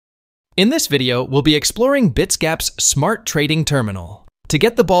In this video, we'll be exploring Bitsgap's Smart Trading Terminal. To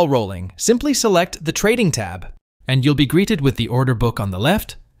get the ball rolling, simply select the Trading tab, and you'll be greeted with the order book on the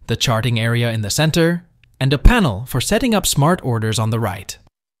left, the charting area in the center, and a panel for setting up smart orders on the right.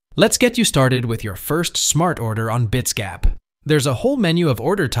 Let's get you started with your first smart order on Bitsgap. There's a whole menu of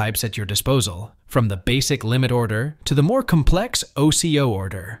order types at your disposal, from the basic limit order to the more complex OCO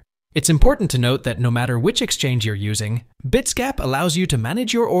order. It's important to note that no matter which exchange you're using, Bitsgap allows you to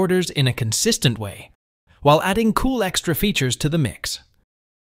manage your orders in a consistent way, while adding cool extra features to the mix.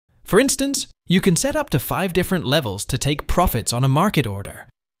 For instance, you can set up to 5 different levels to take profits on a market order.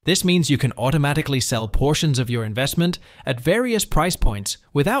 This means you can automatically sell portions of your investment at various price points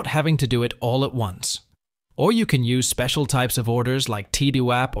without having to do it all at once. Or you can use special types of orders like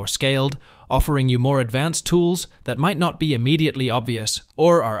TWAP or scaled, offering you more advanced tools that might not be immediately obvious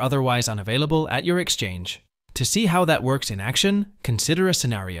or are otherwise unavailable at your exchange. To see how that works in action, consider a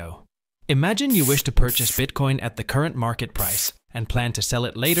scenario. Imagine you wish to purchase Bitcoin at the current market price and plan to sell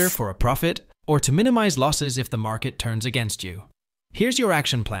it later for a profit or to minimize losses if the market turns against you. Here's your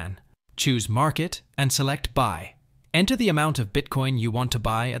action plan. Choose Market and select Buy. Enter the amount of Bitcoin you want to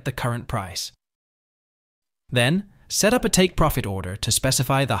buy at the current price. Then, set up a take-profit order to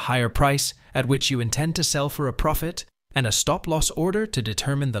specify the higher price at which you intend to sell for a profit and a stop-loss order to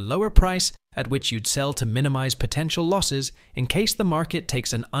determine the lower price at which you'd sell to minimize potential losses in case the market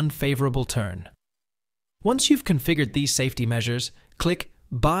takes an unfavorable turn. Once you've configured these safety measures, click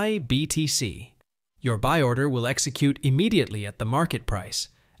Buy BTC. Your buy order will execute immediately at the market price,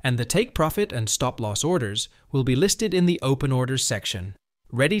 and the take-profit and stop-loss orders will be listed in the Open Orders section,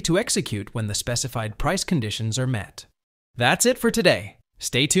 ready to execute when the specified price conditions are met. That's it for today.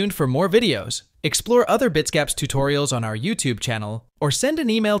 Stay tuned for more videos, explore other Bitsgap's tutorials on our YouTube channel, or send an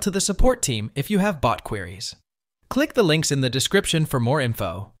email to the support team if you have bot queries. Click the links in the description for more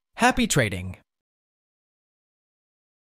info. Happy trading!